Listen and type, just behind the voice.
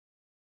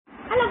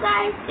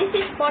guys, this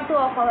is part 2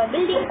 of our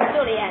building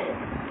tutorial.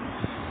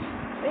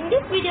 In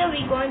this video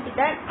we are going to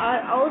turn our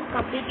house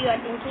completely. You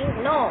are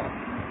thinking, no,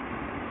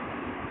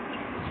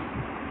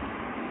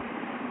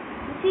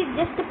 this is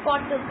just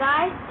part 2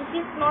 guys,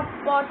 this is not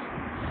part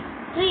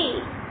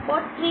 3.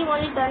 Part 3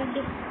 only done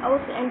this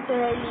house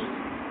entirely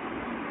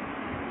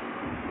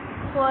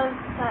for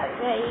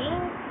surveying.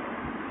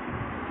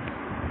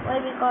 Why?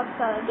 Because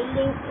our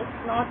building is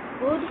not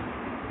good.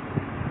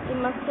 We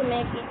must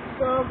make it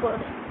so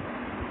good.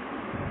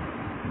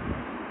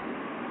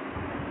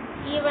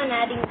 Even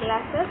adding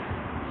glasses,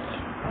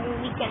 and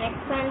we can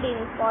expand in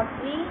part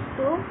 3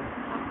 to,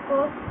 of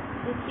course,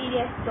 the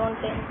serious stone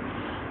 10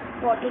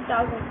 for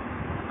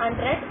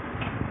 2100,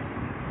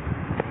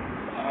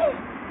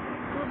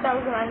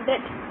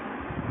 2100.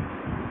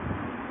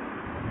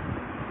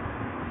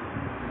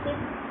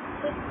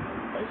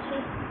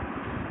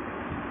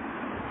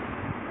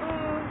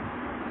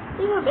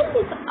 We will build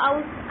this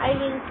house.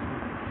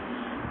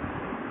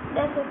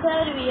 There's a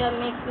server we are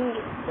making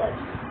it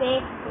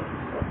safe.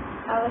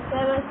 Our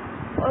server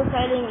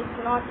wholesaling is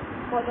not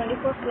for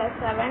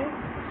 24/7.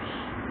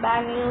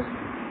 Bad news.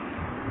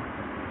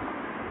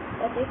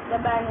 That is the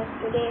bad news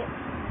today.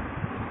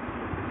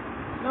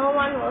 No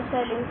one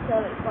wholesaling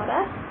server for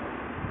us.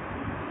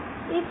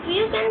 If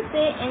you can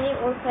say any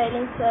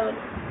wholesaling server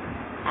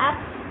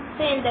apps,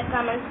 say in the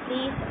comments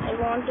please. I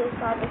want to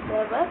start a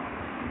server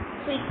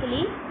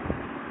quickly.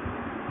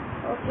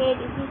 Okay,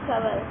 this is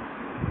our.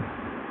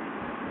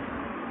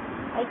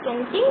 I can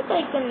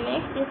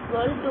make this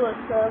world to a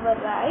server,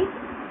 right?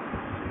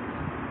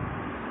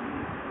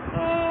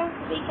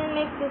 We can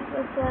make this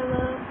a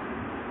server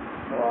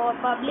for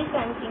public.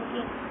 I'm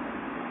thinking.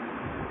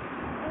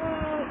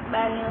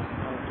 Bad news.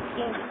 I'm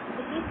thinking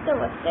this is the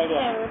worst idea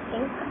I ever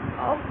think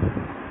of.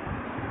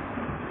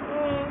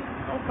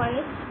 I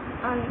finished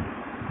and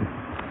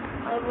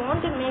I want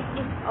to make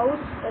this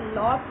house a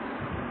lot.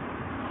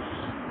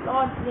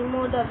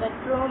 Remove the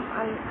bedroom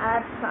and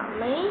add some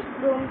many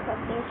rooms. I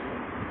think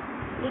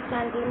we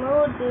can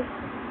remove this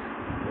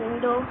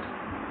window.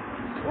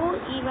 Who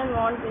even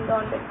want window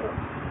on bedroom?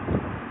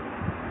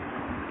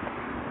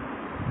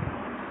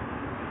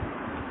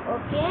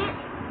 Okay.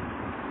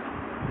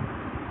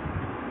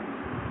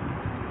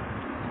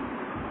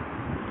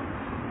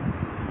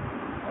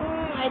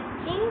 I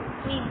think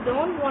we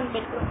don't want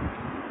bedroom.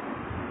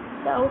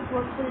 The house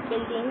was still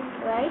building,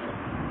 right?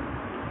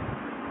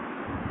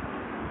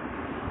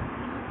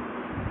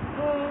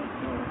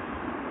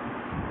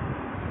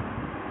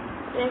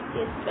 Check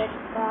this bed,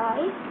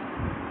 guys.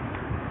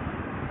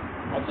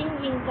 I think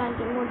we can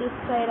remove this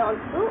side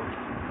also.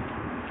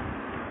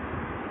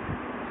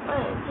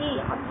 See,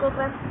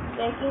 Hard-corecraft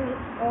taking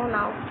this on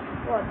out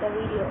for the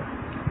video.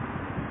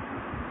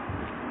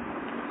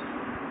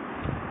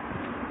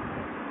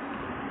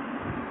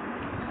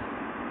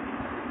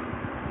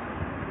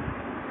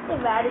 Hey,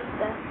 where is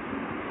the?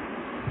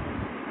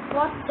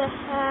 What the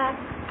heck?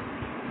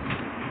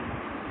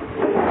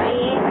 I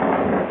hate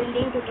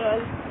building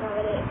tutorials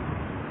nowadays.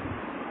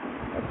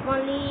 It's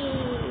only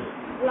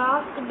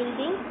last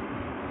building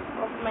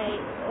of my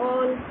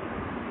whole.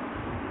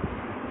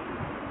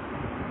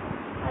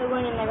 I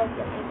want to never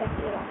get my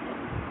computer after.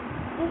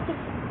 This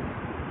is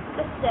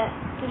just a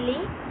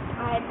killing.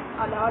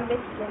 I'll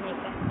always kill my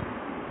cat.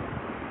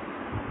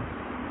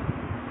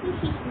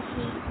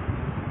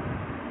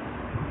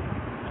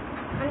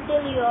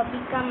 Until you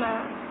become a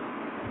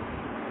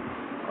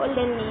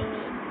golden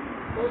mini.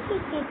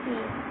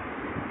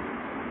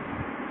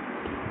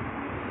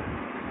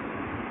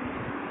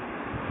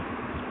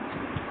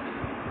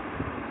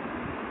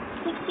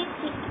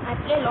 I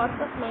play lots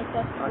of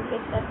Minecraft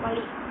always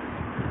normally.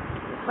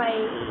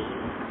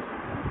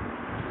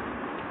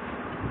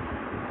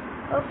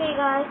 Okay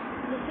guys,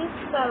 this is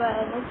our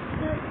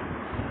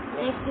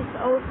next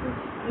house is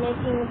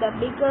making the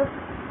biggest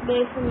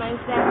base in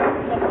Minecraft.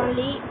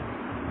 Definitely,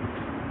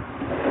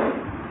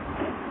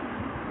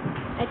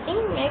 I think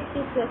make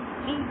this a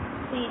big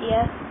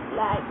serious,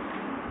 like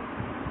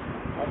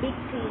a big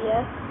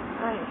serious,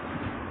 and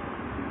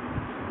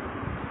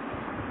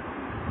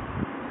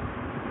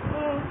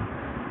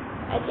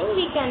I think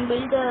we can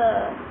build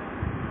a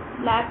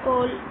black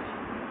hole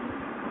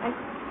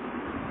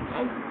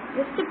and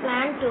just a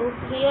plan to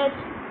create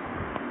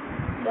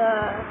the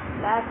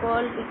black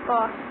hole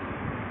because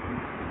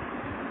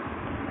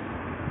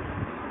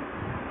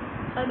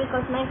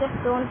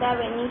Minecraft don't have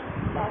any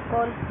black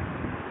hole,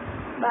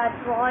 but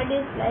void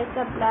is like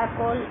a black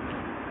hole.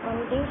 I'm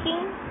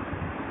thinking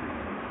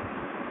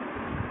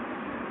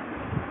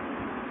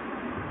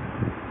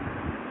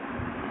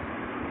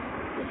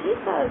this is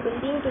our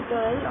building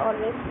tutorial.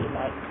 Always be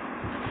like.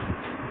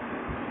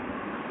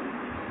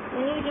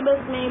 Many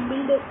YouTubers may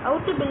build how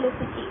to build a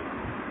city.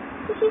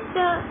 This is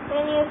the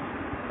 10 years.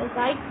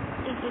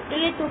 It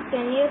literally took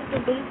 10 years to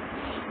build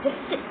just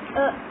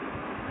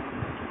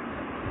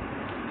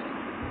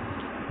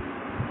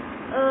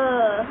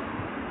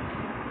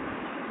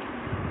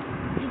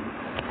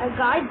a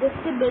guy just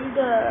to build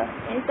the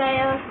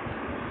entire.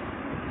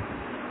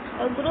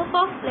 A group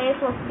of players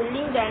was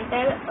building the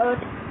entire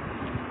Earth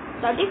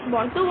That is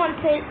one-to-one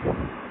sale.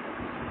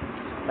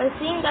 By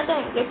seeing that,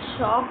 I get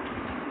shocked.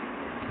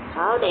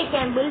 How they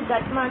can build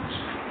that much?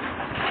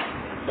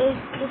 They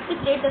just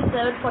create a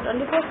server for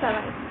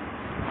 24/7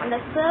 on the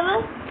server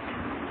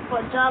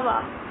for Java.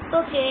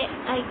 Okay,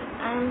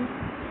 I'm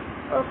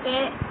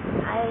okay.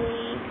 I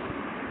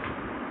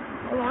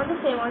want to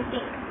say one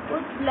thing.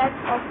 Good luck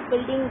of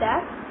building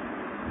that.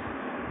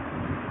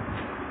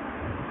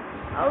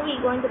 How we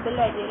going to build?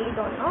 I really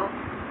don't know.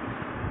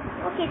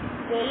 Okay, it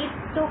really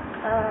took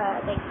a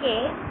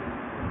decade.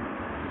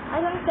 I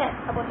don't care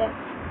about that.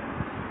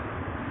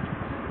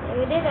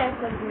 Every day there's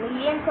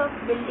millions of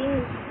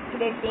buildings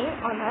creating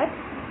on Earth.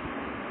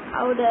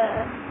 How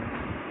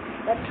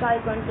that car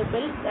is going to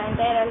build the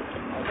entire Earth,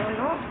 I don't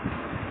know.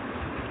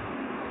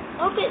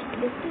 Okay,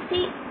 let's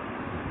see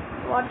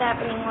what's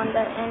happening on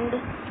the end.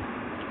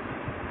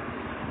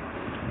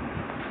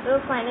 So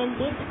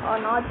finally it or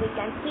not, we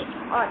can see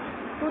Earth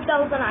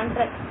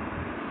 2100.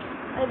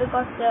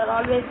 Because they are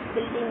always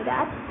building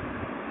that.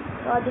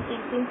 So this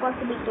is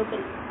impossible to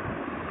build.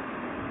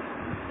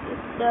 If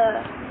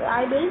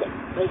I build,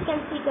 we can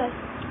see that.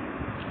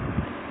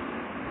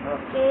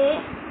 Okay,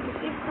 this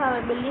is how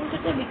a building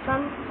should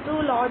become too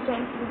large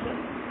and thinking.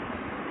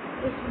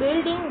 This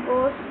building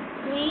goes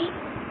 3.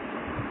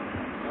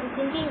 I'm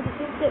thinking this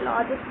is the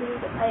largest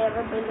building I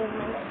ever built in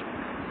my life.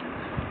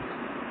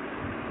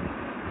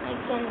 I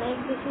can make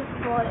this is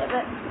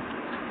forever.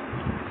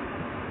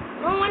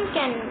 No one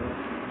can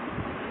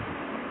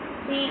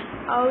see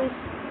how is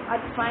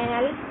at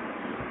final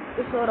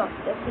episode of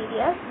the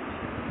series.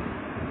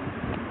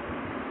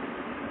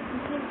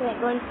 I'm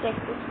going to take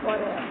this for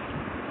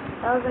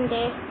 1,000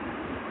 days.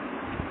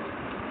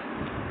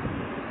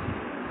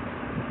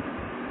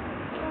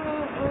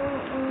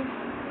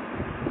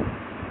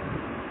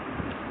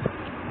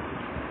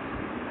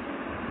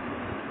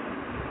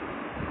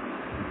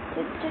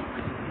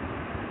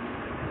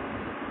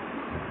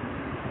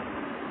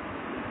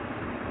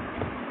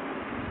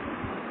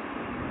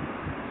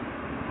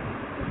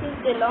 This is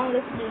the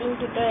longest building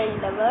tutorial in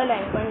the world.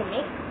 I'm going to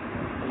make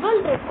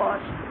world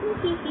record.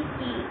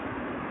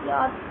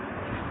 Yeah,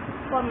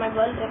 for my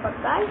world record,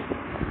 guys.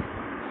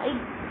 I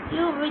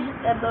do with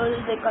the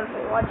world record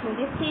for watching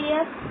this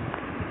series.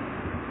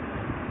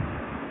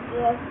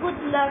 Yes, good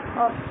luck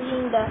of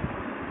seeing the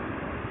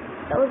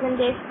 1,000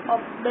 days of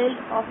build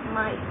of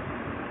my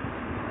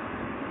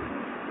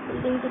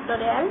building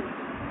tutorial.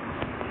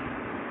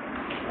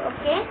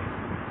 Okay.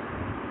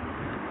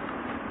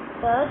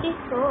 The earth is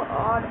so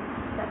odd.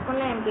 That's why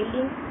I'm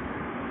building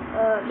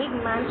a big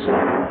mansion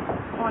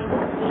on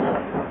this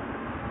video.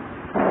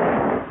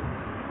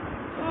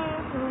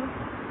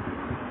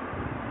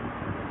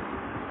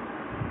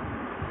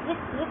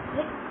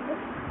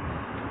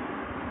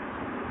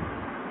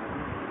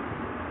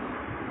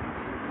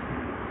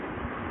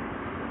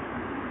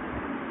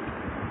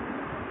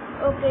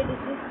 Okay,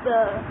 this is the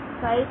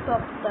size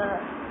of the.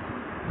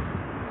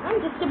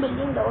 I'm just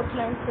building the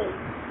outline cell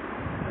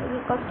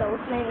because the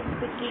outline is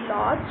pretty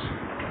large.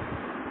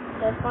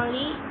 That's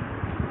only.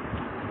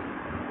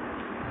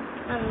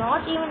 I'm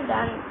not even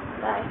done,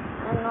 guys.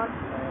 I'm not.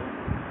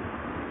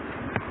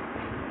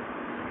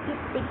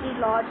 It's pretty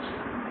large.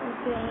 I'm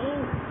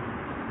saying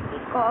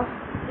because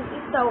this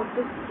is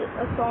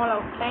a small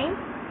outline.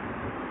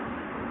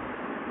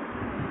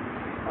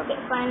 Okay,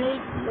 finally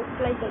it looks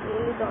like I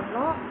really don't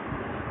know.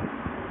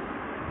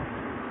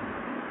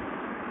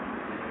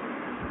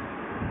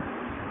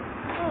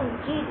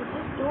 Gee, this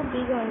is too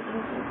big and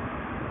thinking.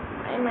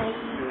 I might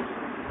use.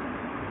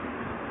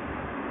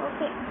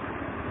 Okay.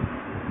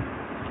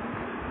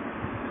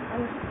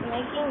 I'm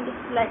making this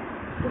like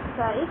this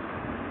size.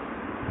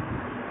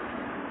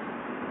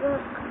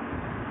 Look.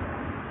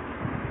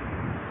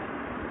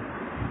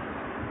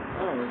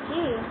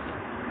 Gee.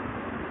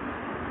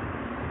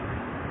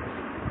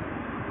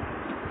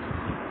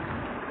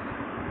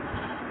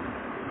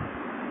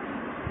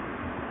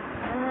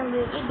 I'm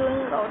really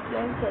doing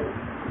outline cells.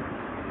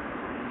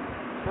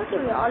 Okay,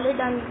 we already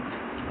done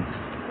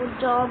good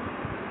job.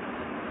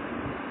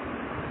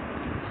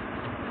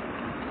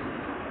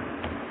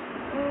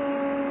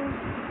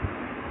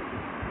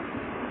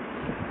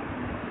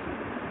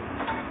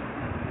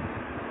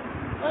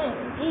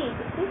 Gee,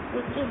 this is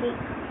pretty big.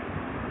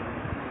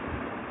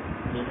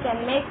 We can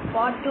make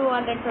part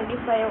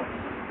 225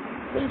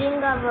 building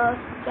our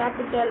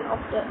capital of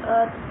the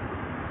earth.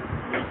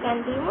 We can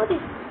remove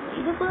this.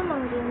 This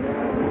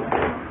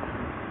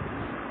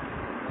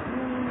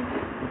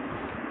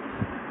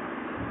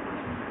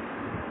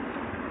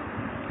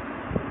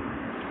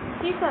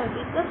is our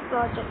biggest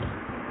project.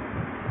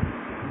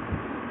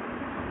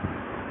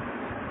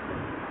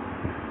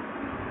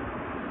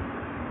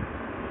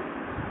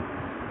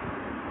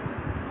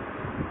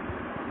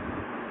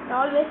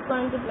 Always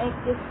going to make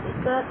this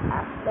bigger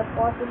as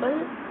possible.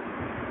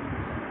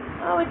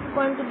 How it's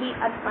going to be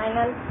at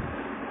final,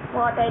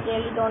 what I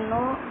really don't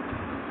know.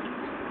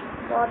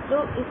 Part 2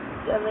 is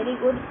very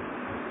good.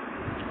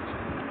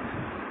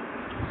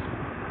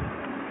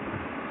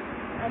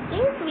 I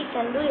think we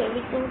can do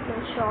everything in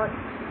short.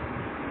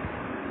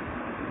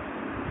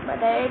 but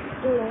I hate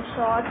doing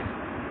shorts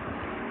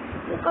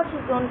because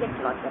you don't get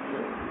lots of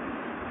views.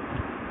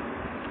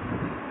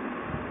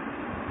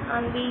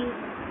 And we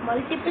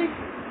multiple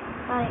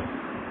times,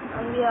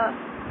 and we are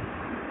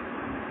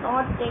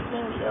not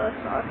taking years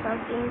or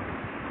something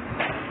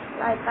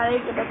like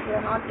correct, but we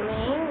are not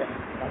doing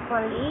like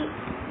only.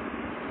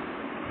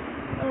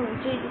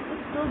 Gee, this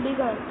is too big,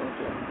 I'm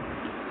thinking.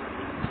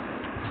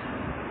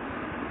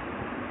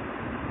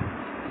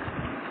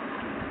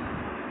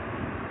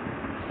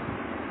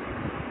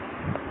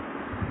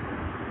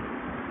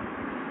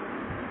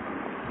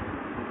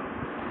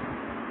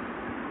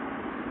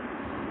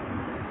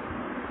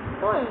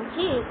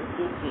 Gee, this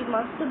is, we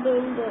must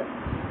build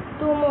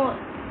 2 more.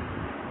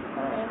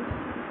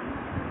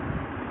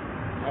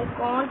 I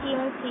can't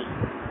even see.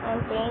 I'm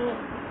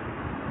painting.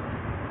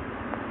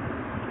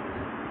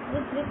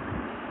 This.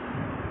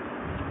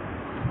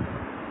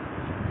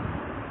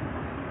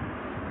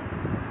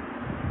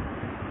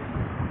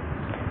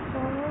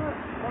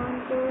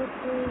 1, 2,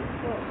 3,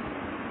 4.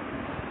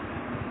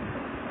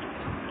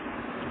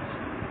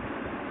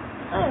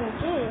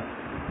 OMG.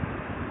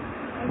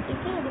 I'm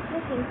thinking this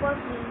is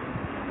impossible.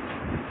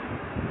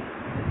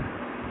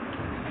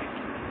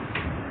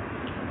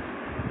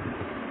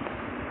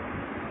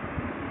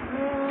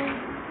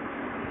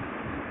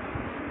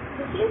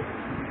 This is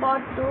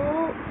spot 2.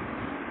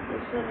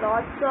 There's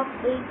lots of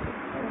big.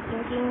 I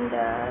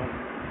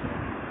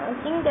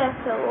think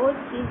there's a whole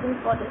season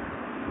for this.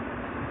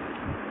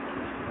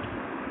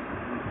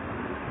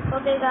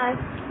 Okay guys,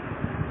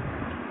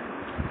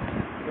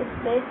 this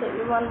place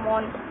everyone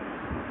wants.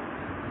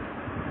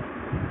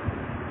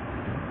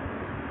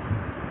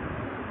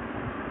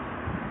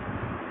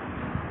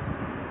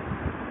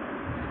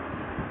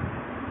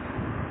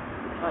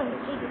 Oh, you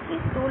see, this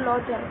is too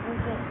large and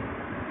insane.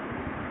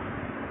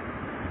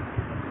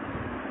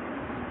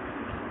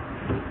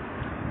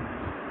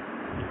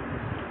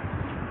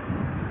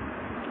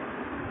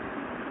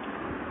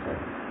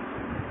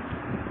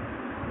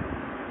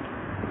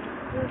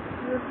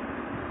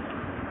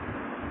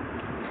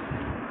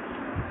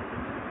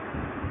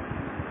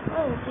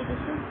 Oh, you see,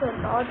 this is a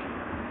lot.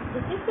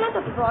 This is not a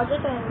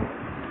project, and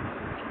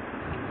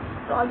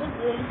project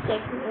really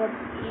takes a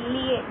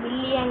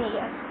billion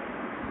years.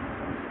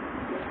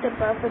 It's the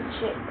perfect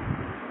shape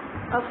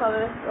of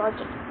our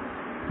project.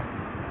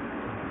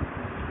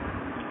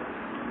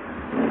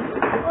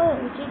 Oh,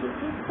 you see, this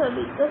is the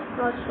biggest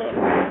project.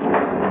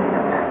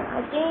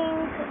 I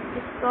think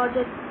this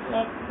project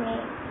makes me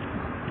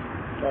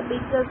the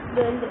biggest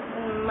build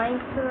in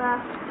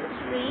Minecraft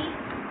history.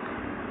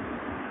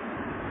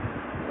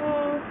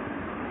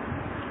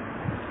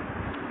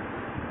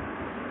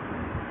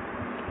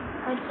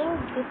 I think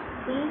this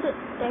build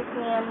takes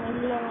me a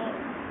million years.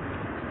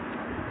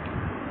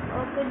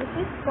 Okay, this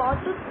is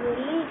part of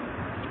really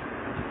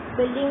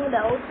building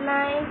the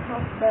outline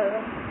of the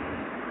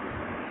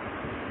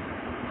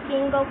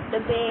king of the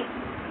bay.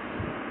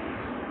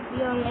 We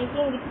are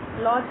making it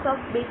lots of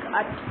big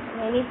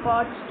many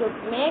parts to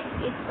make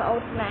its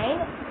outline.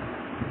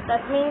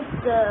 That means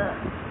the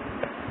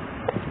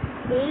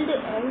build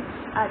ends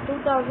at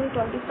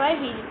 2025.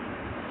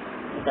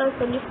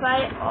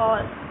 2025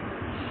 or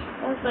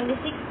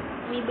 2026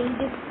 we build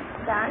this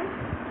done,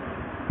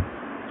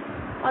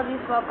 or we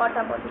forgot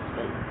about this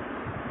build.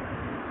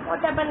 What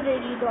happened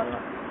really don't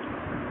know.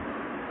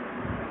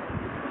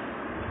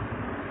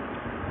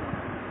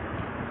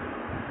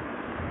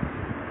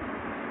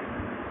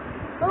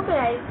 Okay,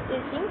 I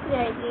think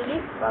I really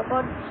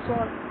forgot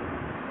soon.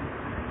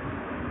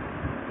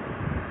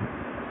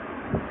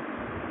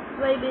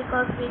 Why?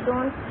 Because we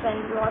don't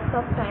spend lots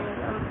of time in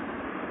them.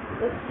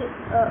 This is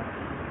a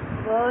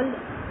world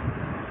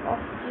of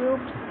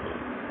cubes.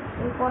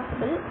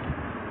 Impossible.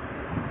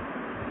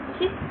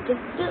 This is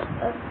just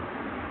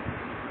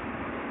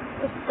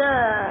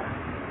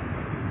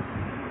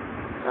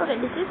okay,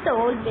 this is the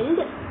old build.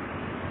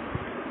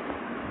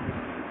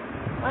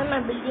 Why am I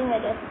building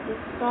it as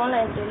this small?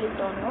 I really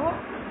don't know.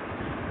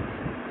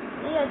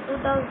 Yeah,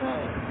 2000.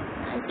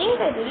 I think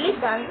I really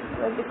done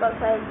because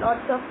I have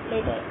lots of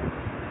playtime.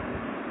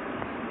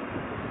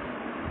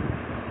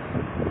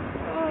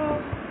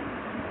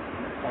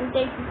 And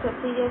take this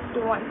series to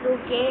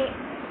 2K,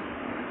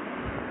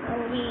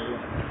 and we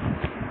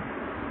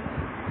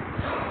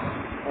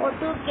for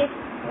 2K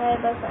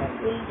subscribers and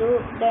we'll do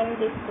then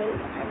this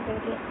build. I'm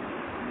thinking.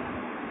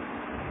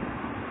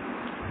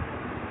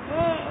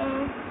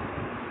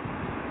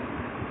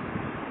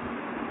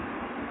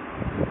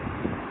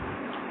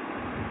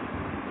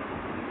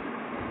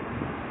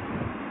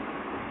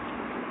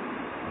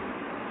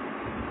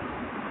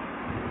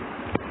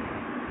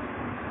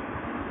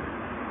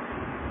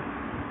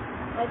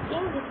 I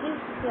think this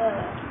is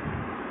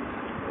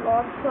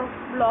lots of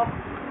blocks.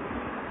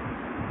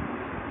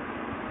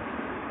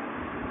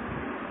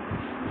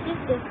 This is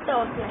just the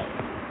outline.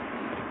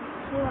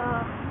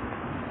 Yeah.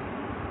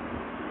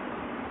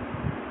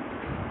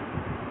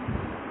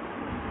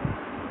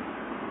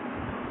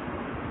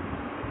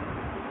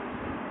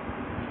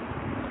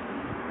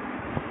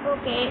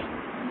 Okay,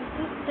 this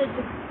is just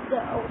the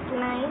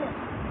outline.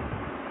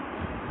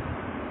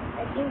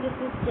 I think this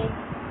is take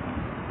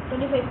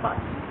 25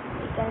 parts.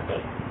 We can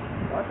take.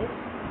 What is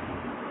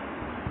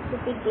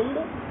stupid build?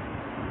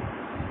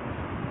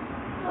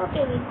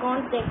 Okay, we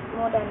can't take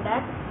more than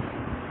that.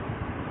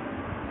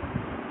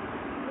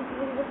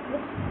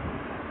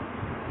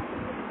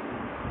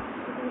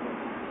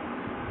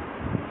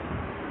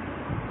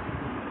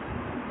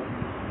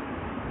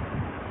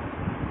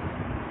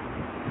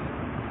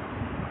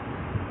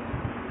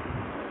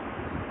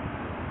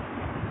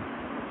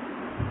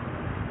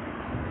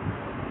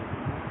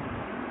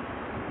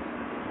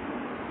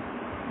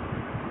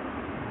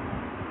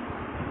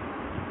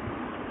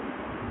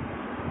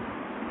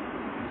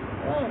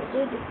 So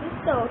this is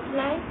the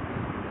outline.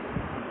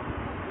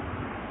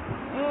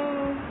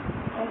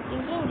 I'm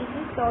thinking this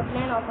is the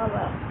outline of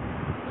our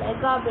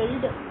Lego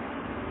build.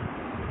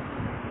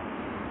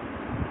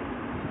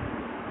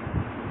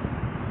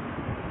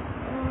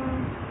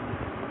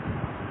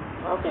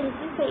 Okay, this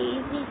is a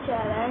easy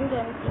challenge.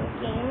 I'm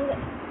thinking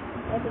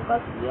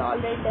because we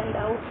already done the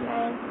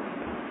outline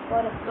for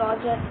a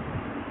project.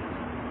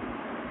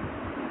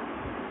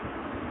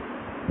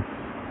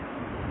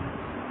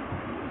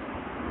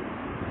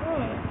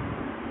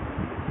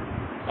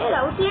 The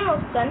outline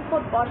was done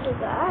for part 2,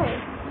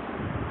 guys.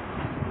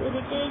 We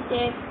literally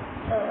take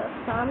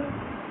some.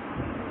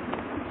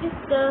 This is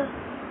the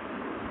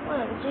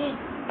 1, 2.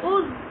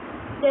 Oh,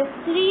 there's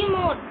 3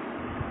 more.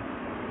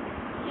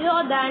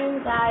 You're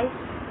done, guys.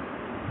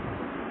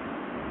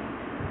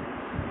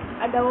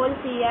 At the whole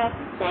here.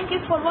 Thank you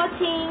for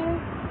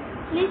watching.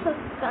 Please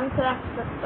consider subscribing.